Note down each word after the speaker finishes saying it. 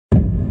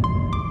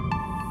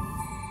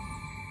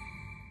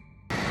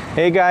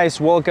Hey guys,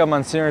 welcome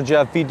on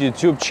Upfit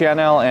YouTube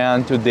channel,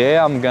 and today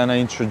I'm gonna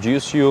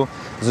introduce you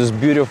this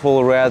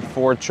beautiful red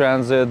Ford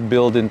Transit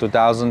built in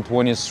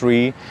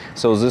 2023.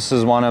 So this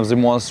is one of the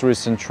most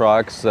recent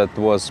trucks that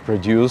was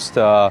produced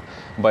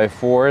by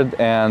Ford,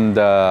 and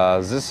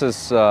this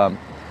is a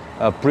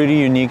pretty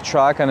unique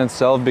truck in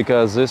itself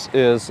because this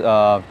is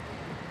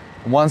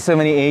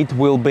 178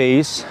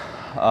 wheelbase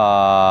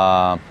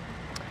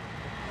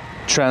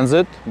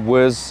Transit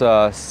with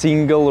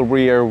single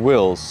rear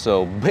wheels.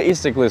 So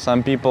basically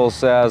some people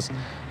says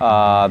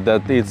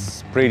that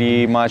it's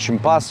pretty much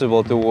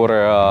impossible to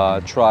order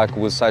a truck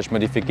with such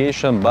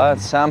modification, but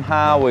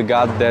somehow we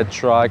got that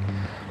truck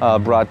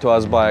brought to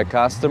us by a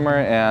customer,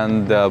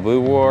 and we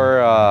were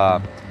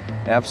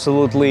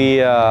absolutely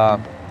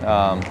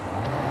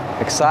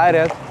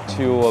excited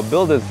to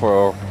build it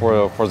for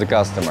the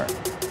customer.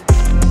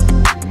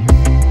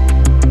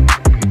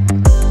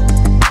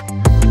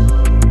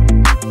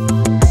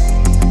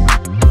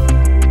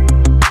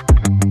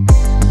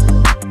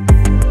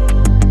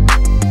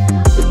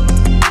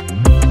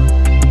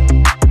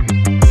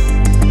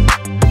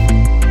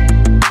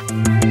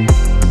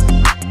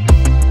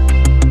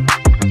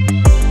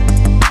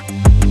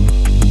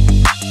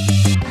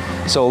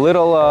 So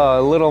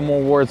little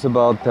more words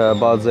about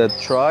that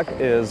truck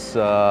is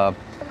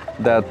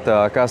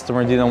that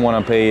customer didn't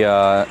want to pay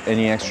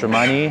any extra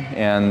money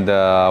and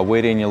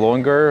wait any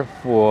longer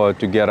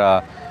to get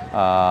a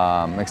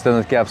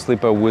extended cab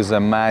sleeper with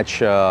a match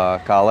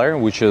color,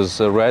 which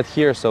is red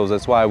here. So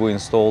that's why we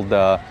installed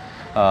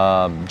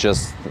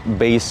just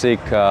basic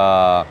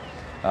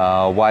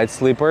white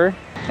sleeper.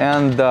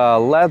 And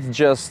let's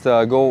just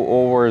go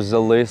over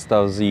the list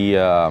of the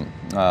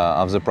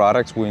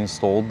products we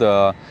installed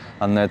on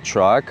that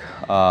truck.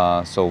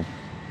 So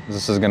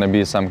this is going to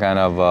be some kind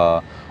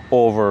of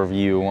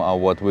overview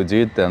of what we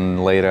did,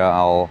 and later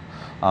I'll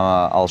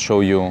show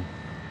you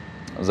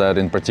that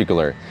in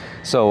particular.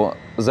 So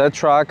that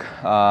truck,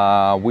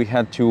 we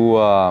had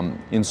to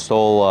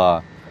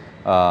install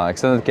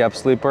extended cab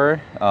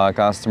sleeper.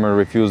 Customer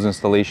refused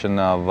installation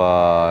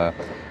of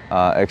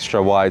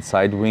extra wide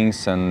side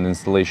wings and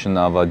installation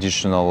of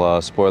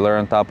additional spoiler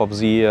on top of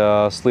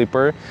the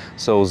sleeper.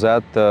 So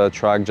that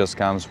truck just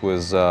comes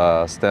with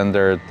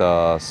standard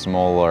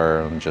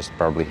smaller, just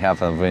probably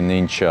half of an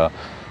inch side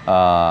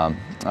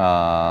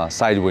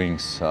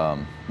wings.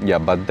 Yeah,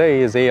 but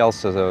they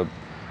also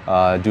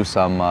do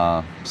some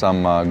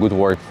good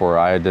work for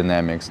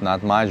aerodynamics.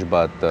 Not much,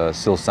 but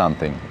still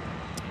something.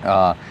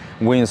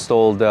 We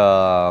installed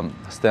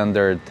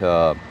standard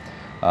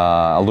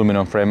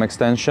aluminum frame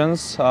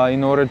extensions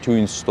in order to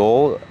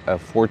install a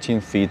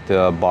 14-feet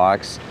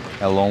box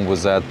along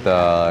with that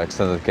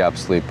extended cab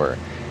sleeper.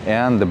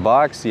 And the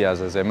box, yes,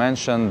 as I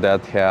mentioned,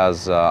 that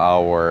has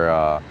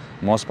our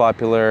most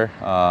popular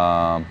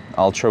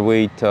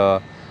ultraweight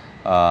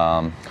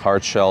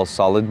hard shell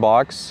solid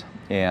box.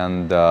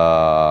 And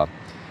the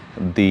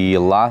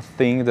last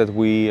thing that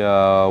we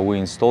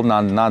installed,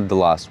 not the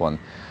last one,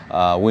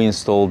 we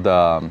installed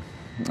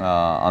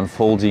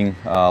unfolding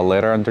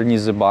ladder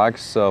underneath the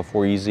box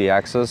for easy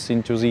access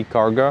into the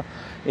cargo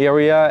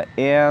area.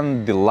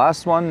 And the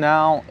last one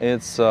now,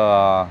 it's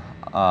air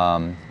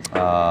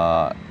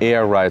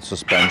ride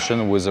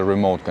suspension with a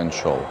remote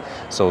control.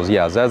 So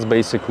yeah, that's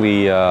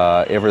basically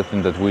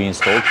everything that we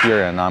installed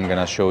here, and I'm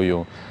gonna show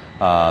you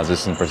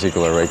this in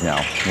particular right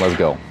now. Let's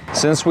go.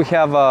 Since we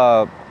have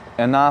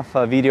enough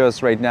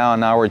videos right now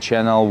on our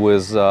channel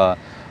with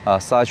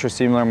such a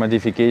similar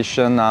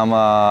modification,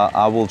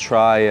 I will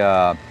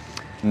try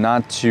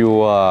not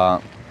to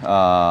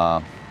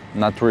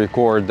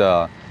record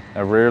a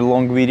very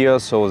long video,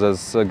 so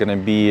that's gonna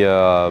be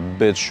a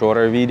bit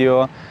shorter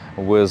video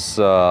with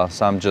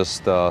some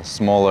just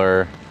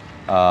smaller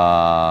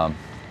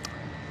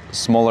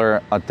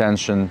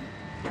attention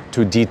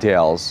to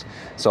details.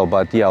 So,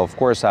 but yeah, of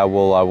course I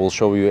will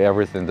show you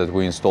everything that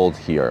we installed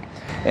here.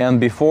 And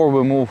before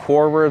we move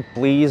forward,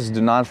 please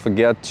do not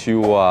forget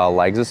to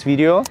like this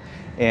video,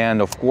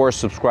 and of course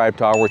subscribe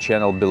to our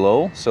channel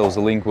below. So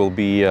the link will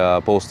be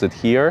posted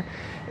here.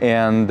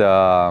 And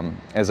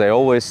as I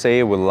always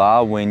say, we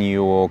love when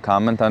you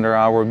comment under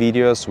our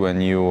videos, when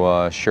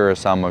you share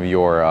some of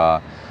your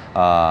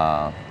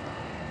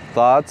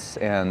thoughts,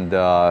 and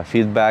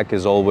feedback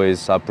is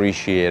always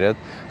appreciated.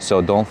 So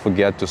don't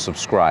forget to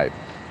subscribe.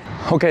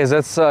 Okay,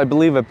 that's I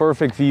believe a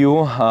perfect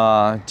view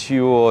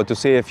to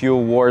say a few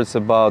words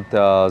about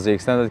the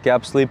extended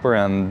cab sleeper,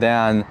 and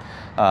then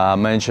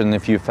mention a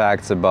few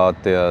facts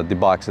about the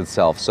box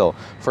itself. So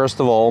first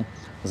of all,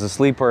 the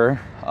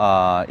sleeper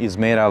is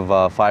made of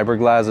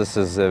fiberglass. This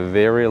is a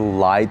very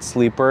light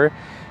sleeper,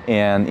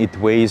 and it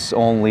weighs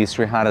only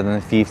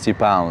 350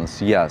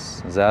 pounds.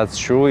 Yes, that's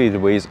true, it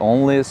weighs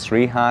only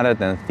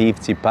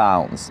 350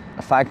 pounds.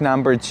 Fact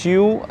number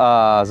two,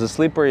 the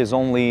sleeper is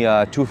only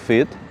 2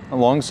 feet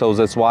long, so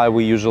that's why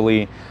we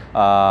usually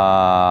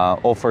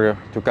offer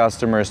to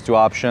customers two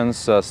options: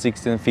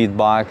 16 feet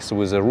box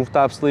with a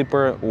rooftop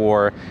sleeper,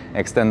 or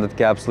extended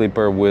cab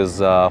sleeper with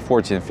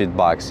 14 feet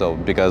box. So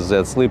because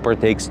that sleeper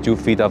takes 2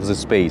 feet of the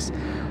space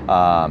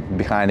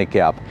behind the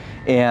cab.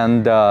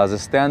 And the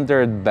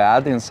standard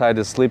bed inside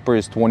the sleeper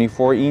is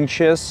 24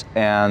 inches,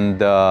 and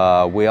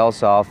we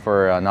also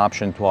offer an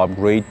option to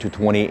upgrade to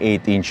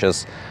 28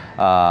 inches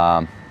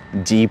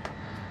deep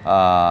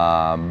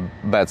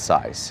bed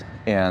size.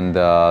 And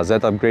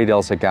that upgrade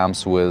also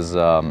comes with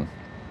a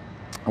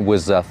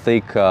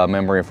thick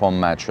memory foam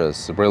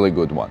mattress, really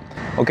good one.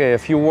 Okay, a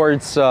few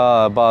words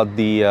about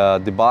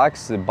the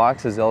box. The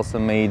box is also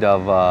made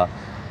of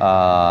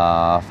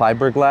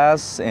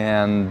fiberglass,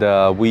 and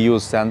we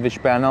use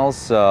sandwich panels.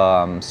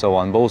 So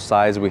on both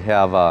sides we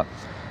have a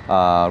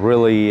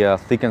really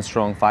thick and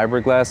strong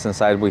fiberglass.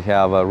 Inside we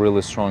have a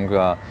really strong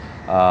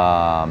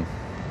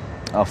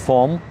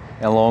foam,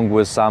 along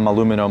with some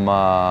aluminum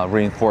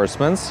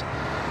reinforcements.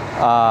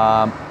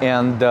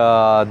 And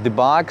the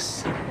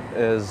box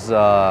is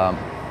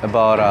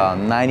about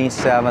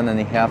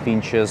 97.5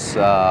 inches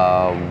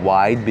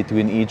wide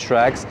between each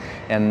racks,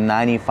 and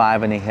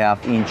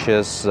 95.5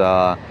 inches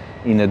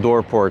in the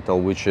door portal,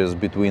 which is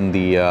between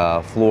the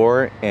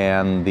floor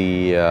and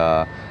the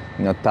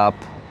top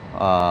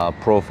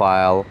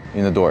profile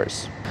in the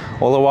doors.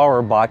 All of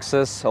our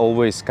boxes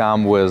always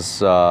come with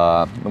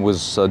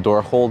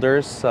door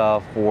holders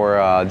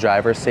for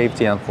driver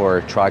safety and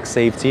for truck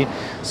safety.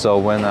 So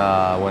when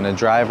a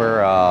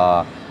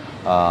driver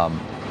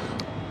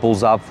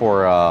pulls up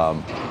for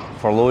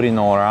loading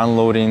or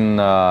unloading,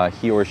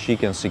 he or she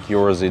can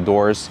secure the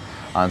doors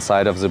on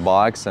side of the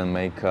box and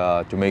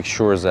to make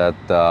sure that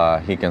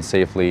he can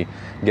safely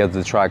get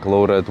the truck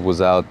loaded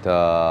without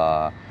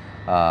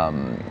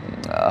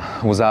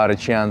a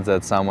chance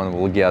that someone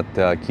will get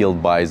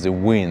killed by the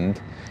wind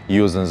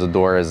using the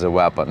door as a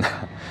weapon.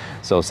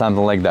 So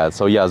something like that.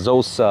 So yeah,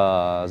 these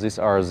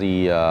are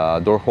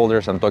the door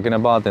holders I'm talking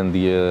about, and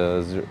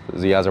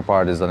the other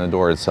part is on the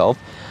door itself.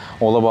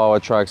 All of our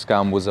trucks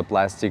come with the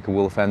plastic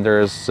wheel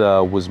fenders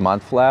with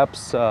mud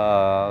flaps.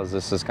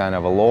 This is kind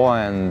of a law,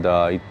 and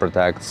it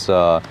protects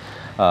the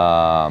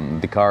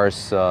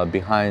cars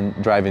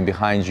driving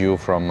behind you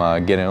from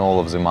getting all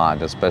of the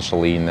mud,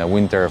 especially in the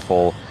winter,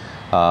 fall,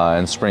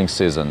 and spring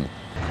season.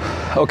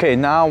 Okay,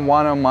 now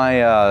one of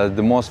my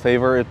the most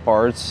favorite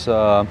parts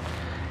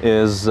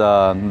is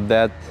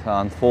that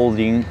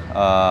unfolding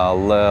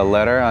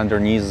letter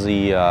underneath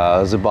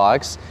the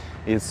box.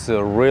 It's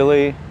a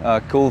really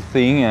cool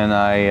thing, and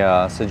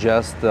I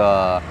suggest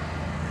all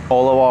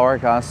of our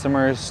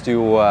customers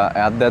to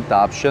add that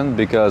option,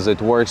 because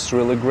it works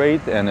really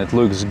great and it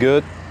looks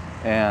good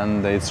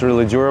and it's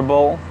really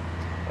durable,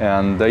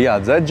 and yeah,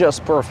 that's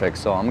just perfect.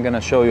 So I'm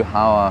gonna show you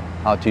how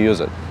to use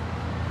it.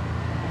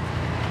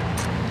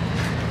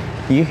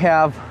 You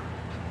have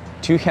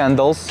two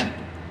handles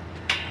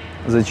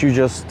that you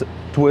just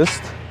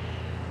twist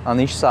on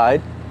each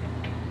side,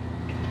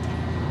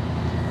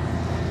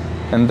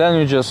 and then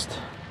you just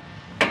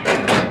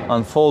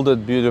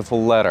unfolded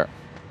beautiful letter.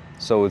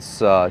 So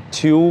it's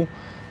two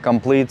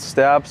complete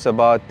steps,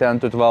 about 10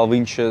 to 12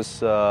 inches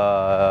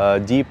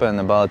deep and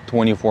about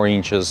 24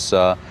 inches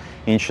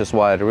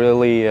wide.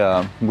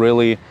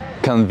 Really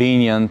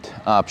convenient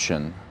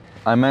option.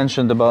 I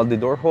mentioned about the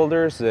door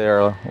holders.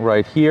 They're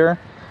right here.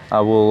 I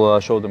will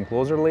show them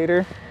closer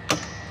later.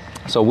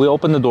 So we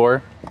open the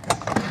door.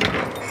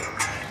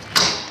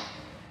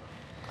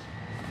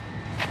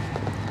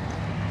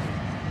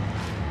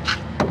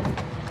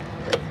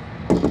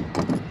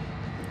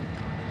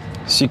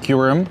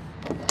 Secure them.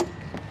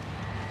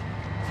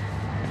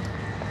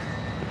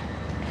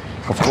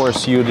 Of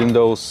course, using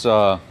those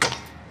door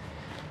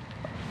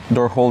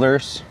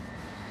holders.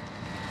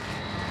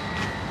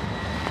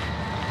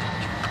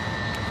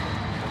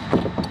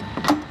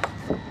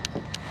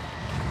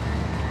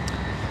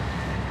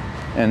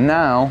 And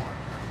now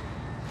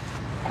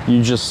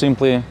you just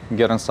simply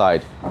get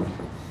inside.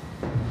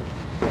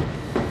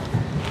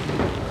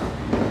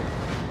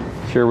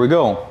 Here we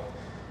go.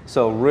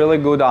 So really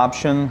good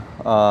option.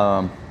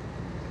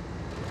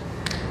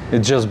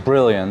 It's just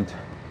brilliant.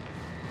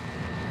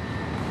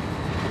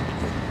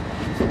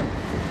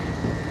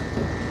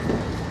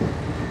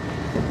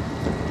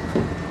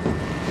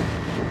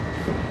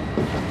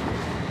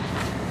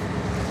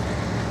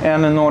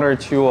 And in order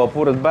to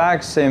put it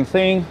back, same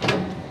thing.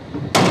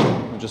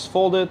 Just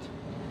fold it,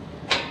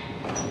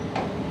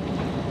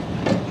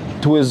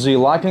 twist the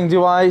locking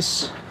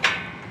device,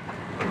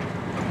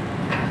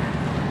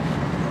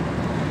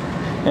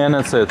 and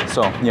that's it.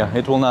 So yeah,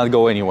 it will not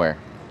go anywhere.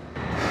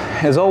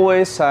 As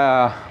always,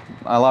 I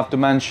love to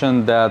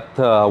mention that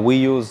we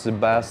use the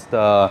best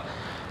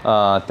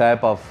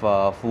type of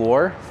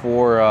floor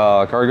for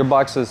cargo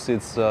boxes.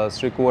 It's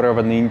 3/4 of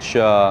an inch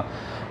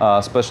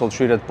special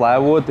treated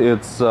plywood.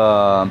 It's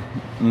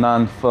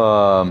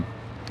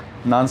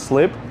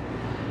non-slip.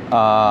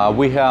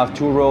 We have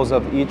 2 rows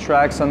of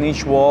E-tracks on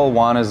each wall.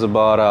 One is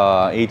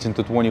about 18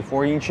 to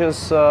 24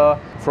 inches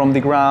from the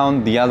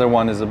ground. The other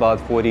one is about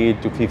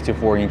 48 to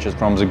 54 inches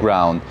from the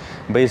ground.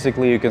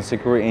 Basically, you can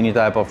secure any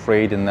type of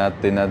freight in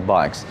that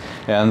box.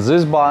 And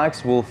this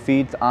box will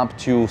fit up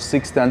to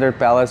 6 standard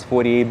pallets,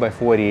 48 by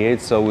 48.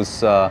 So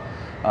it's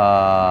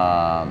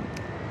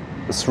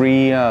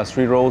three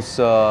rows,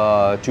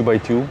 2 by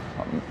 2,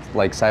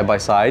 like side by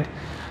side.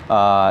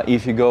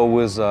 If you go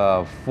with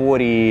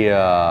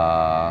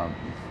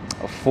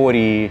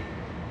 40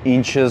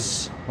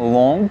 inches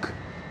long,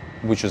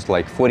 which is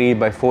like 48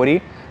 by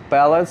 40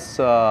 pallets,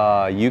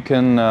 you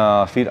can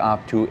fit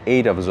up to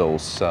 8 of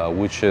those,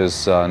 which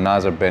is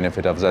another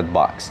benefit of that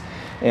box.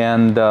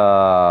 And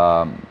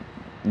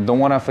don't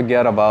want to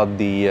forget about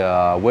the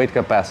weight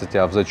capacity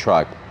of the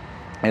truck.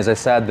 As I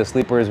said, the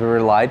sleeper is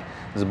very light,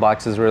 this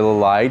box is really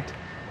light,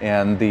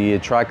 and the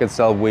truck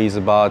itself weighs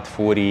about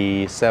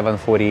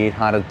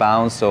 4,800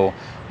 pounds. So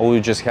all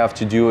you just have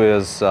to do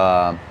is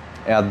add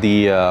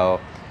the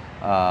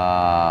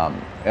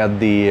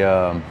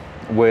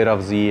weight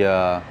of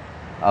the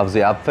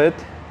Upfit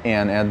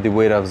and add the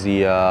weight of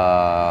the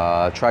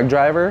truck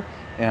driver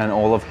and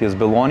all of his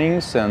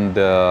belongings and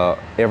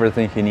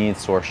everything he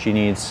needs or she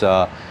needs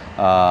for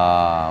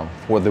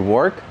the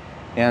work,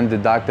 and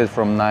deduct it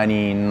from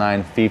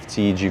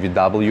 9,950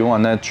 GVW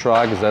on that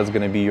truck. That's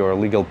going to be your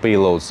legal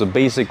payload. So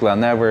basically,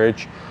 on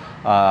average,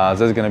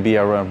 that's going to be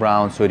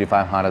around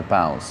 3,500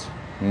 pounds.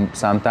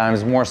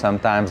 Sometimes more,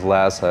 sometimes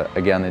less.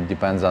 Again, it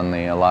depends on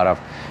a lot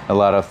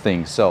of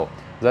things. So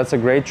that's a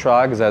great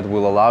truck that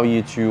will allow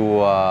you to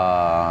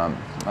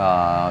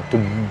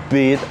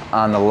bid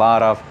on a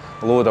lot of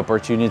load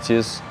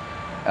opportunities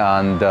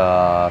and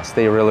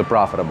stay really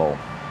profitable.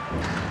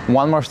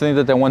 One more thing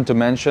that I want to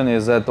mention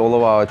is that all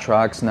of our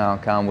trucks now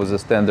come with the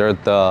standard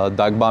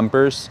duck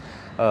bumpers.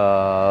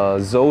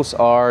 Those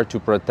are to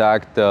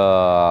protect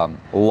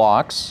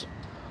locks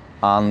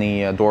on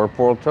the door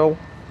portal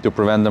to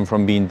prevent them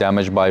from being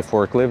damaged by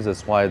forklifts.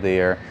 That's why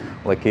they are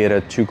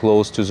located too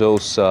close to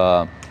those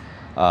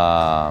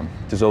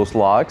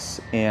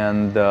locks.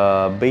 And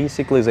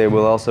basically, they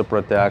will also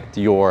protect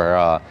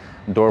your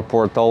door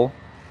portal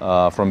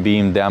from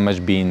being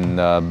damaged, being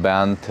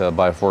bent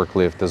by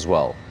forklift as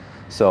well.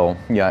 So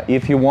yeah,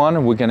 if you want,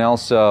 we can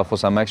also, for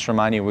some extra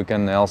money, we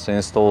can also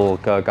install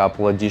a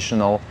couple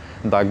additional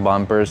duck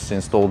bumpers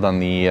installed on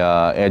the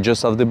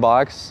edges of the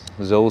box.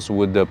 Those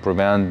would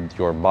prevent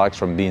your box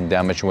from being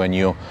damaged when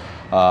you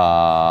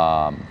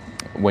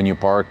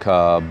park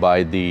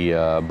by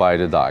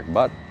the dock.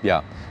 But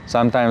yeah,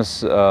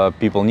 sometimes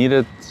people need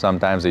it,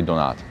 sometimes they do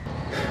not.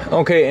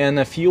 Okay, and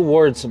a few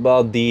words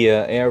about the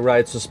air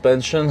ride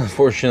suspension.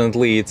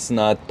 Unfortunately, it's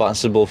not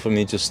possible for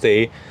me to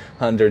stay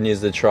underneath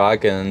the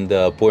truck and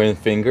point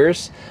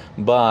fingers,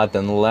 but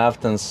on the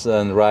left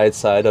and right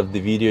side of the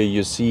video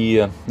you see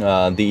the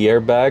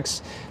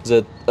airbags.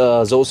 That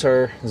those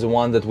are the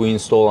one that we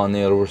install on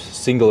the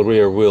single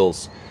rear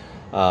wheels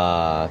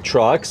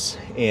trucks,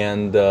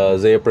 and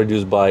they are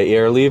produced by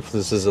Airleaf.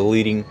 This is a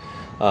leading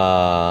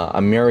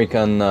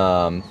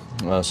American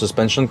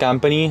suspension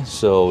company.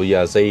 So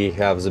yeah, they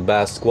have the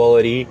best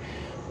quality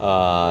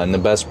and the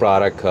best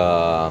product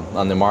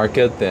on the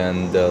market,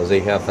 and they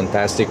have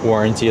fantastic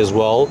warranty as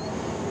well.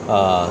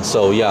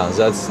 So yeah,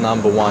 that's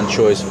 #1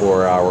 choice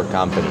for our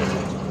company.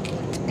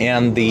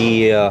 And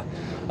the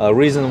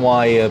reason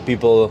why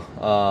people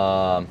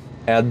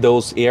add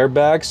those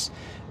airbags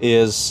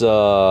is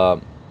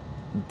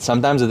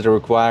sometimes it's a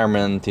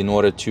requirement in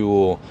order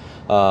to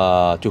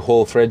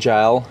hold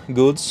fragile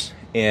goods,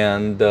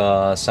 and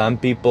some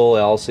people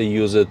also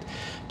use it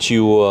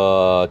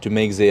to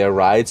make their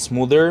ride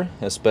smoother,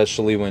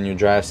 especially when you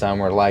drive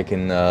somewhere like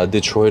in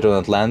Detroit or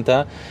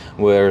Atlanta,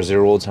 where the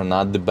roads are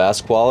not the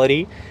best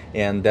quality,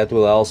 and that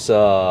will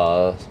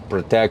also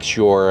protect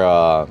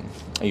your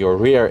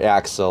rear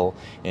axle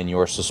and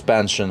your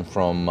suspension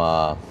from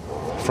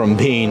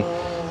getting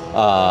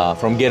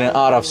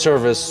out of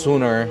service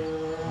sooner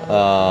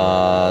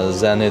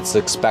than its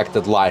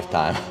expected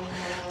lifetime.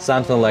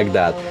 Something like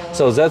that.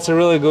 So that's a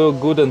really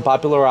good and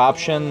popular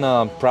option.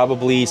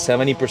 Probably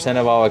 70%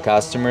 of our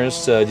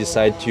customers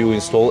decide to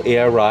install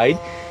Air Ride,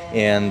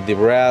 and the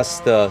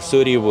rest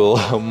 30 will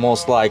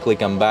most likely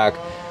come back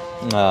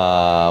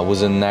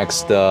within the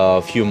next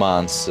few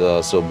months.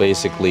 So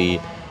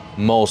basically,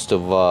 most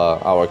of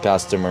our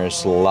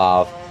customers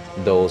love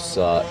those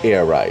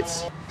Air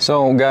Rides.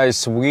 So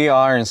guys, we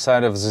are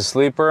inside of the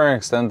sleeper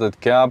extended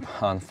cab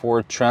on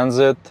Ford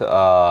Transit.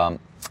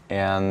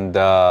 And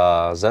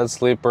that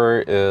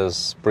sleeper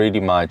is pretty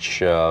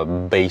much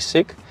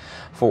basic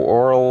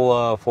for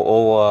all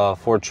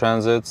Ford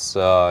Transits.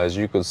 As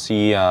you could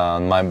see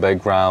on my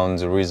background,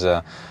 there is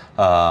a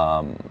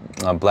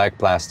black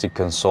plastic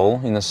console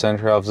in the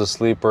center of the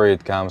sleeper.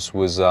 It comes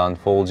with an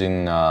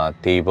unfolding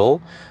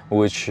table,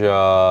 which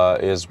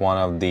is one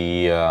of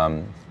the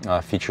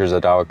features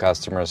that our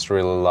customers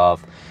really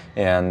love.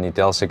 And it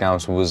also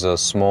comes with a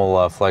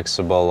small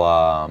flexible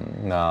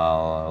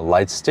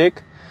light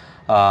stick.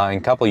 And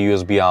a couple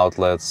USB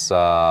outlets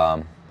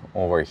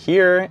over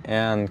here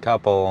and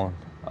couple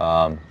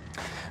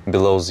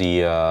below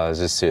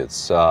the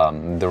seats.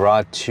 There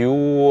are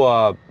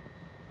two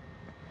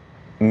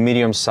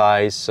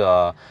medium-size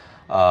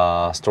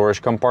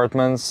storage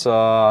compartments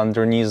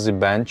underneath the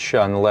bench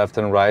on the left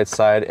and right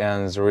side,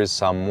 and there is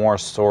some more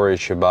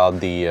storage about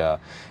the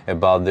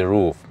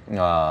roof.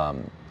 Yeah,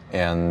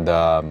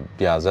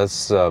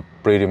 that's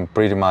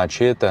pretty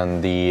much it.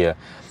 And the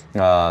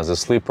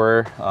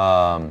sleeper,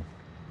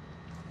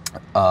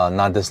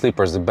 not the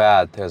sleepers, the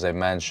bed, as I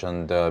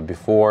mentioned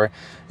before,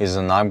 is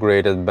an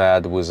upgraded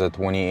bed with a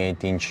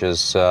 28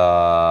 inches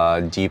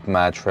deep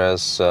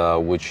mattress,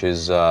 which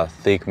is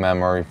thick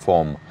memory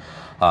foam.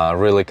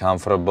 Really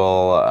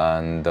comfortable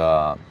and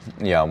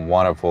yeah,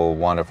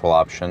 wonderful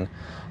option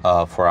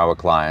for our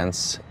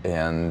clients.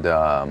 And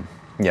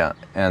yeah,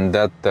 and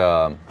that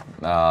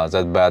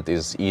bed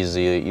is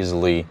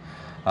easily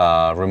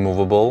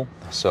removable.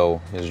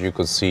 So as you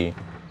could see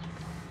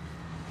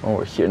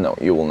over here, no,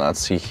 you will not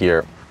see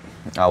here.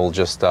 I'll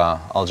just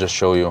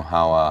show you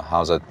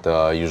how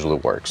that usually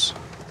works.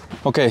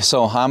 Okay,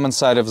 so I'm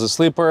inside of the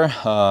sleeper,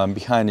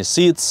 behind the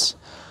seats.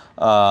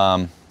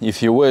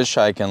 If you wish,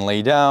 I can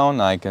lay down.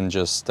 I can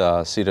just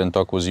sit and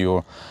talk with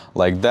you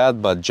like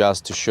that, but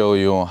just to show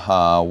you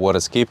what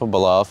it's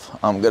capable of,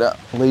 I'm gonna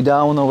lay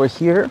down over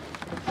here.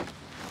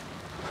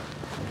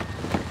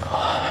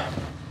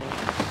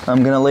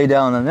 I'm gonna lay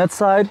down on that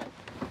side.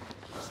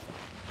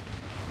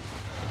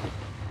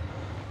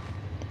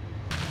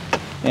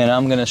 And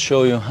I'm gonna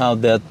show you how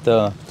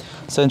that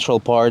central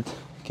part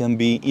can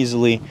be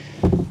easily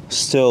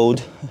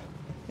stowed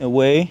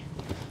away.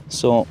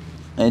 So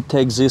I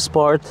take this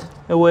part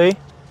away.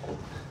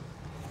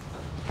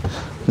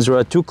 There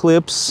are two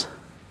clips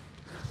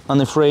on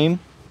the frame,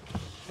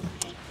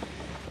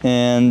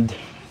 and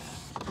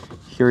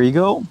here you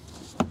go.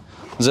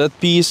 That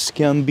piece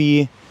can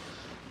be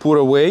put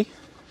away,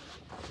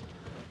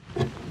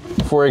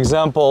 for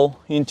example,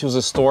 into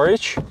the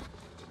storage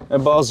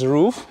above the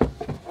roof.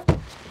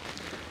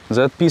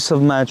 That piece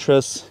of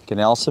mattress can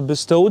also be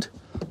stowed.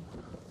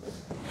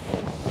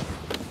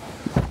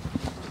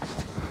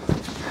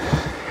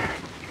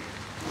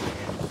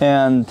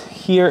 And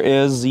here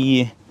is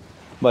the,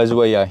 by the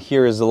way, yeah,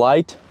 here is the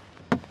light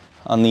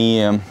on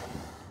the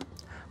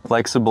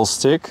flexible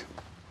stick.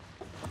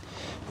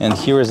 And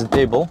here is the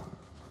table.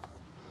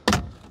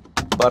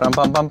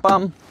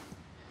 Ba-dum-bum-bum-bum.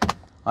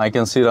 I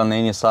can sit on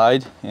any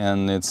side,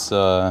 and it's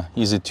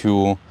easy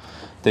to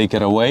take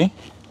it away.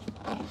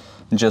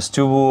 Just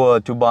two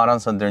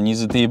buttons underneath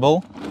the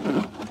table,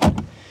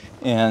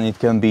 and it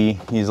can be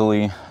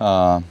easily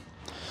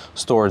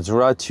stored.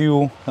 There are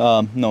two,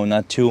 no,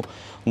 not two,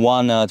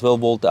 one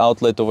 12-volt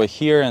outlet over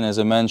here, and as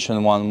I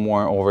mentioned, one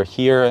more over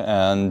here,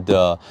 and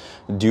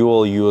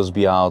dual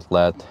USB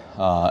outlet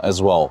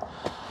as well.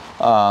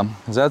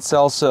 That's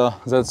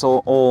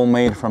all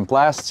made from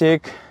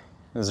plastic.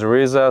 There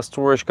is a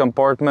storage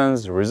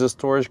compartment, there is a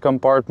storage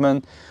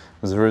compartment,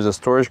 there is a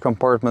storage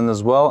compartment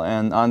as well,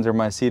 and under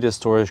my seat is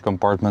storage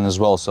compartment as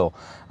well. So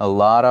a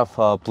lot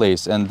of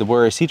place. And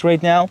where I sit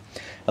right now,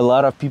 a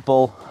lot of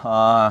people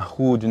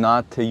who do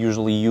not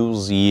usually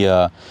use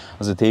the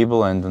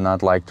table and do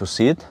not like to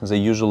sit, they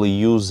usually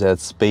use that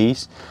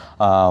space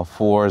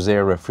for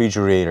their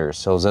refrigerator.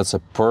 So that's a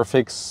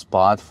perfect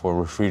spot for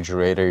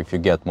refrigerator if you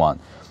get one.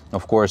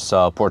 Of course,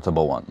 a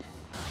portable one.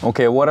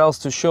 Okay, what else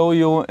to show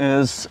you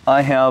is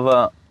I have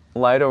a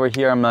light over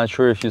here. I'm not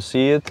sure if you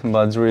see it,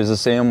 but there is the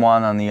same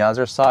one on the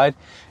other side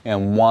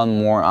and one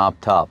more up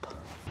top.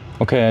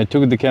 Okay, I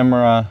took the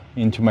camera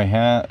into my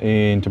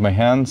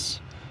hands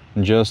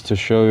just to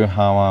show you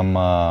how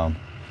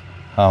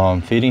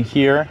I'm fitting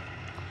here.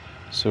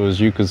 So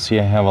as you can see,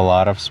 I have a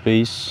lot of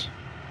space.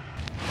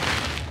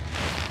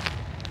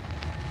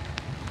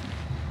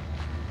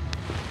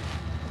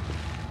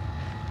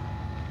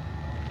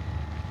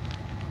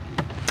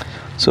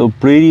 So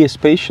pretty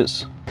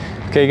spacious.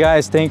 Okay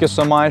guys, thank you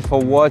so much for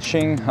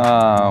watching.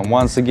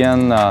 Once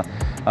again,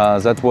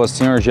 that was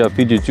Synergy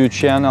Upfit YouTube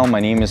channel.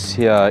 My name is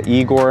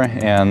Igor,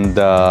 and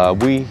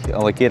we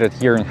are located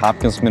here in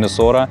Hopkins,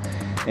 Minnesota,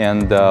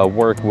 and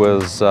work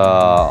with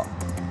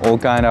all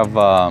kind of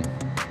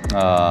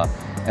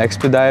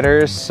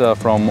expediters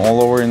from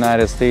all over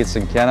United States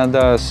and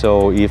Canada.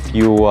 So if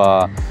you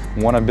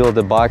want to build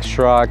a box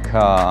truck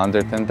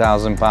under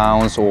 10,000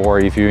 pounds, or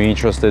if you're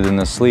interested in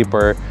a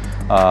sleeper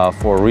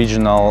for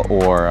regional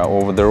or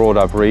over-the-road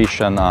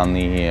operation on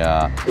the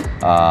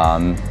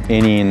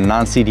any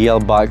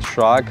non-CDL box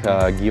truck,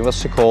 give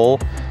us a call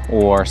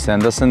or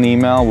send us an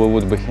email. We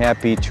would be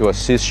happy to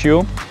assist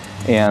you.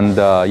 And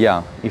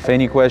yeah, if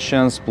any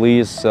questions,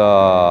 please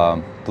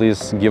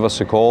give us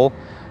a call.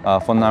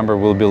 Phone number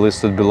will be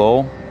listed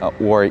below,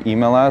 or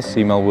email us.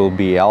 Email will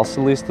be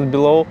also listed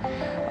below.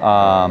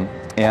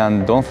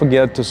 And don't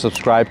forget to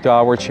subscribe to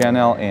our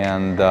channel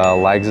and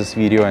like this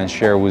video and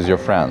share with your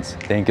friends.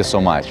 Thank you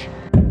so much.